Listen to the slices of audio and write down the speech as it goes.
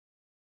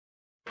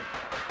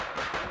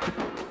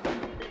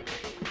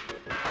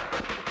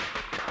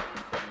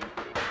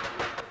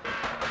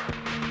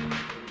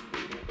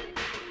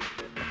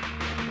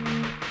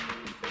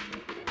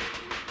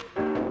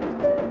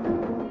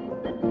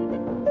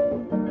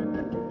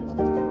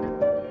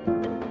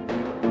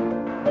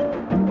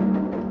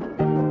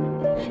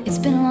It's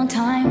been a long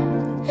time,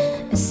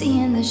 and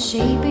seeing the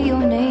shape of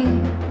your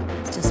name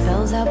still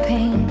spells out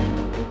pain.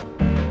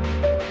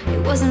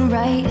 It wasn't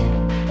right,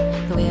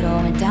 the way it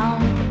all went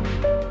down.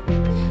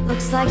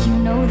 Looks like you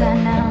know that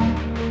now.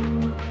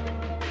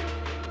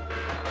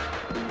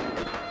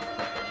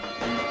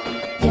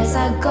 Yes,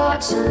 I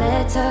got your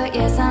letter,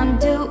 yes, I'm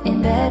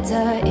doing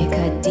better. It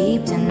cut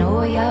deep to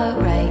know you're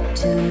right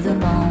to the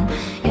bone.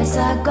 Yes,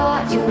 I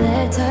got your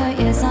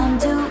letter, yes, I'm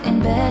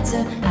doing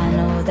better. I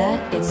know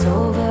that it's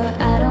over,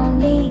 I don't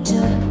need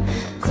your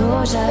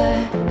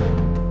closure,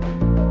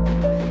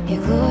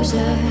 your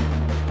closure.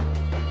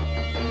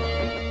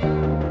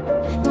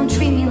 Don't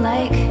treat me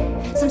like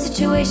some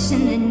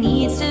situation that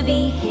needs to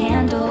be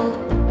handled.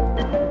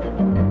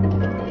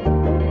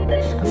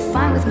 I'm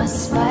fine with my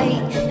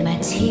spite and my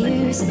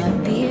tears and my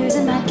beers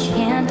and my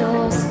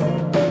candles.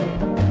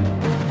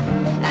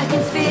 I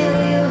can feel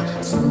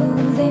you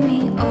smoothing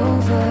me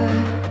over.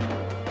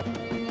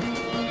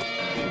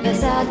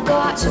 Yes, I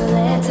got your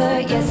letter,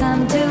 yes,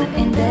 I'm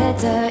doing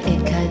better.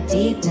 It cut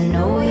deep to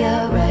know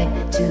you're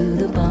right to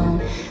the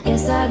bone.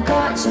 Yes, I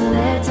got your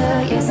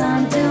letter, yes,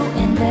 I'm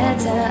doing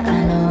better.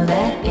 I know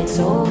that it's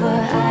over,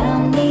 I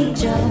don't need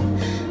your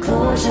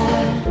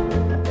closure,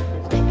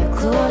 your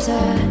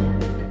closure,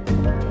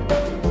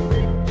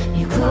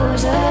 your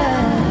closure,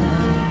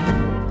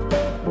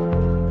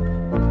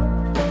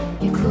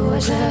 your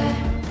closure.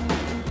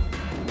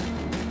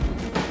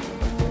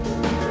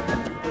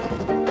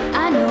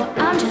 I know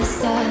I'm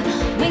just a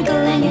wrinkle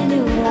in your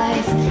new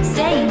life,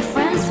 staying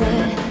friends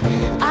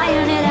with,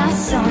 iron it out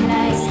so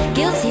nice.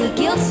 Guilty,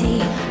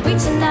 guilty,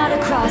 reaching out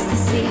across the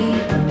sea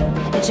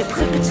that you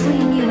put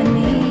between you and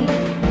me.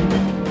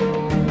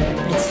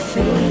 But it's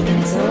fake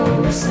and it's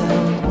oh so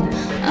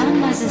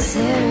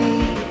unnecessary.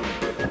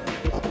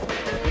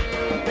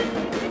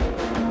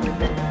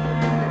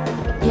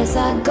 Yes,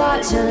 I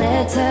got your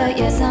letter,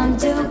 yes, I'm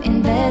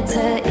doing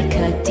better. It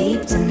cut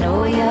deep to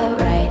know you're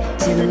right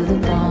to the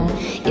bone.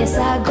 Yes,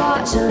 I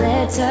got your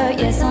letter,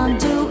 yes, I'm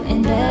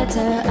doing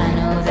better. I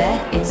know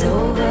that it's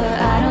over,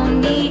 I don't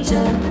need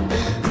your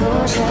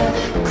closure,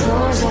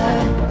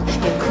 closure,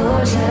 your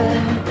closure,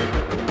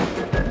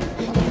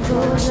 your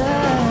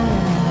closure.